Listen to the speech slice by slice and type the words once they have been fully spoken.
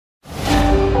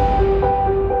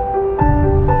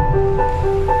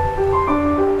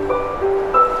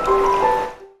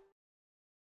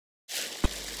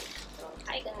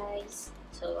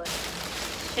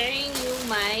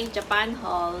Japan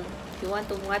haul. If you want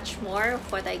to watch more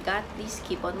of what I got, please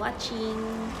keep on watching.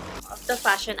 Of the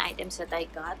fashion items that I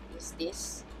got is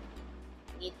this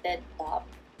knitted top.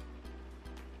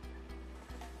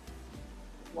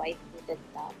 White knitted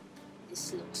top.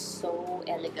 This looks so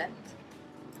elegant.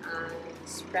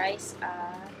 It's priced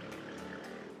at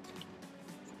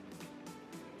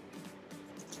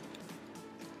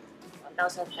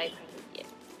 1,500 yen.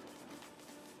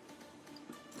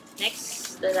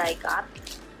 Next that I got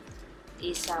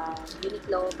is a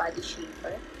Uniqlo body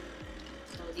shaper.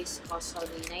 So this costs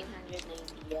only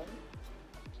 990 yen.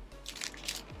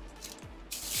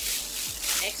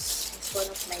 Next is one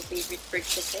of my favorite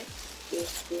purchases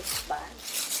is this bag.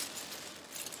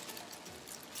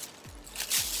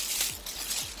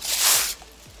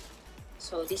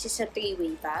 So this is a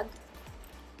three-way bag.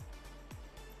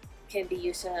 Can be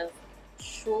used as a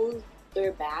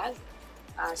shoulder bag,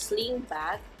 a sling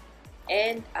bag,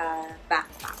 and a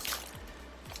backpack.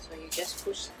 So you just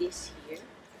push this here,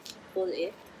 pull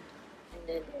it, and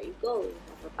then there you go, you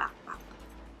have a backpack.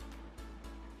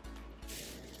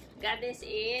 Got this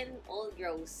in Old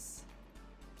Rose.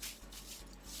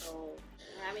 So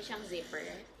marami siyang zipper.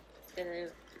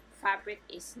 The fabric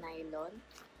is nylon.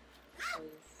 So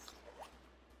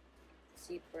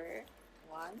zipper,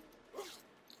 1,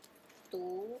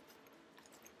 2,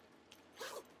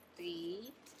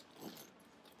 3,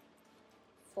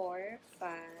 4,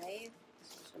 5.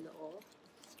 This is sa loob.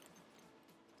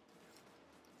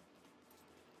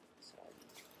 Sorry.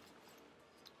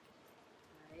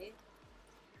 5,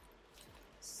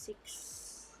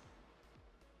 6,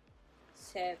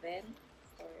 7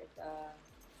 for the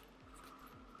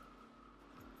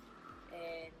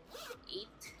and 8.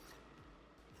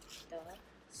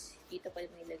 Dito pa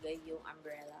may ilagay yung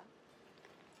umbrella.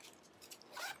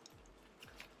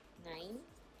 9.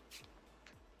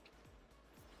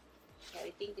 So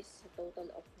I think this is a total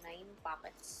of 9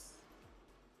 pockets.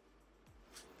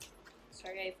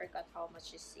 Sorry, I forgot how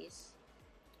much this is.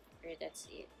 Or that's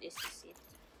it. This is it.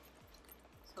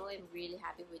 So I'm really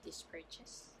happy with this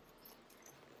purchase.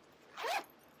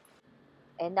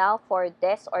 And now for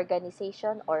desk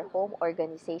organization or home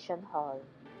organization haul.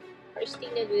 First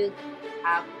thing that we'll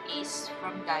have is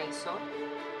from Daiso.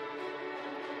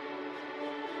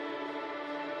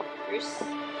 First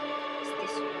is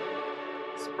this one.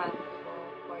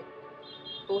 Spandro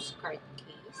postcard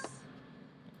case.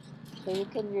 So you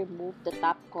can remove the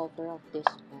top cover of this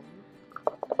one.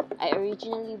 I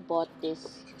originally bought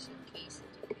this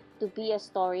to be a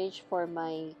storage for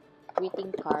my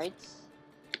greeting cards,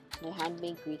 my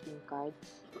handmade greeting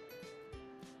cards.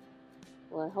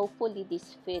 Well, hopefully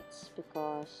this fits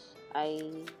because I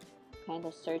kind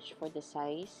of searched for the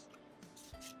size.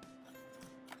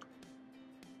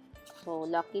 So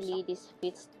luckily this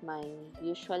fits my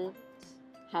usual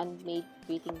handmade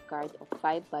greeting card of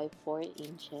 5 by 4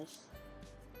 inches.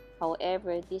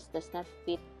 However, this does not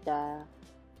fit the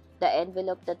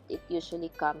envelope that it usually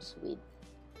comes with.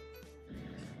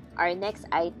 Our next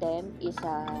item is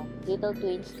a Little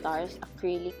Twin Stars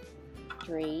acrylic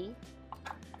tray.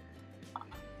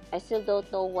 I still don't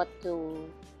know what to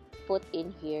put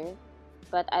in here,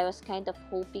 but I was kind of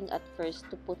hoping at first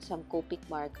to put some Copic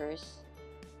markers,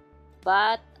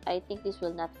 but I think this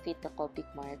will not fit the Copic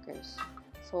markers.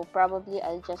 So probably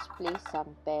I'll just place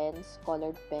some pens,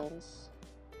 colored pens,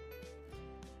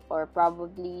 or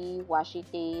probably washi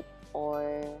tape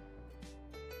or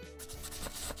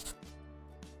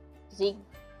Zig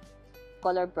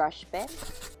color brush pen.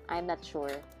 I'm not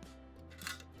sure.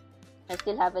 I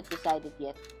still haven't decided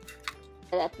yet.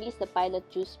 At least the Pilot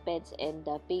Juice pens and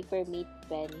the Paper Meat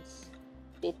pens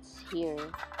fits here.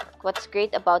 What's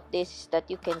great about this is that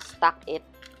you can stack it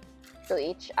to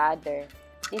each other.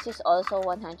 This is also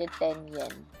 110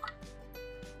 yen.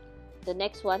 The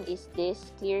next one is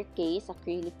this clear case,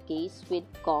 acrylic case with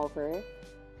cover.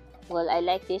 Well, I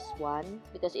like this one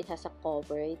because it has a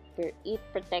cover. It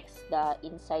protects the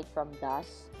inside from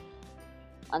dust.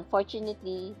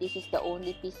 Unfortunately, this is the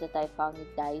only piece that I found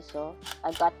with Daiso.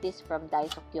 I got this from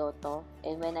Daiso Kyoto,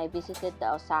 and when I visited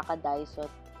the Osaka Daiso,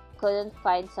 couldn't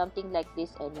find something like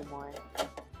this anymore.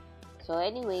 So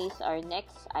anyways, our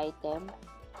next item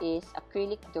is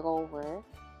acrylic drawer.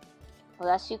 Well,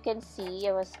 as you can see,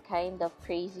 I was kind of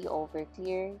crazy over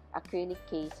clear acrylic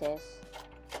cases.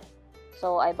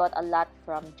 So I bought a lot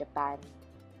from Japan.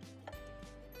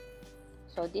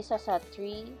 So this has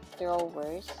 3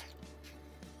 drawers.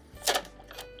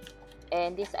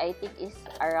 And this I think is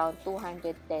around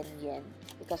 210 yen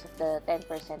because of the 10%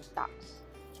 tax.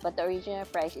 But the original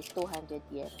price is 200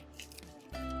 yen.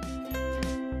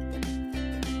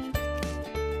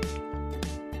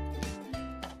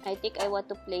 I think I want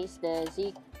to place the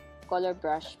Z color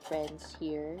brush pens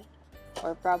here,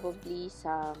 or probably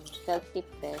some felt tip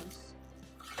pens.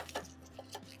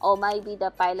 Oh, maybe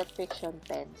the Pilot Friction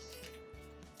pens.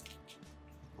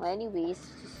 Well, anyways,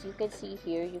 as you can see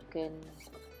here, you can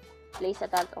place a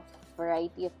lot of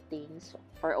variety of things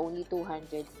for only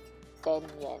 210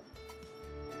 yen.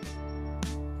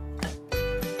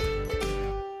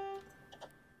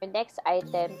 Our next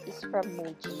item is from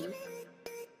Muji.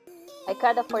 I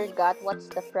kinda forgot what's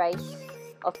the price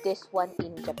of this one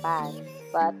in Japan,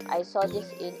 but I saw this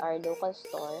in our local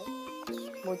store,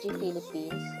 Muji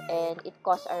Philippines, and it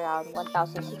costs around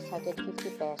 1,650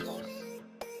 pesos.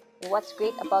 And what's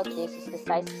great about this is the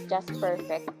size is just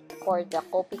perfect for the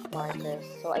Copic markers.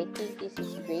 So I think this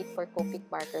is great for Copic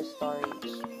marker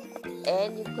storage.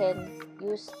 And you can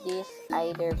use this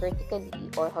either vertically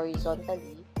or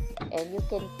horizontally, and you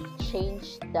can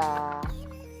change the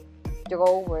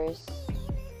drawers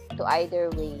to either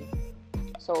way.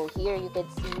 So here you can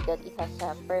see that it has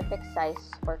a perfect size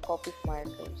for Copic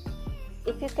markers.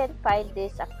 If you can find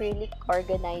these acrylic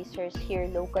organizers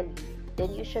here locally,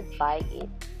 then you should buy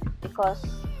it, because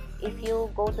if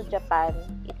you go to Japan,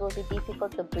 it will be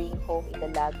difficult to bring home in the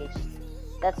luggage.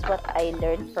 That's what I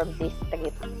learned from this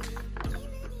trip.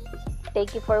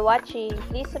 Thank you for watching.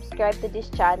 Please subscribe to this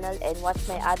channel and watch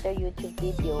my other YouTube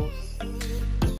videos.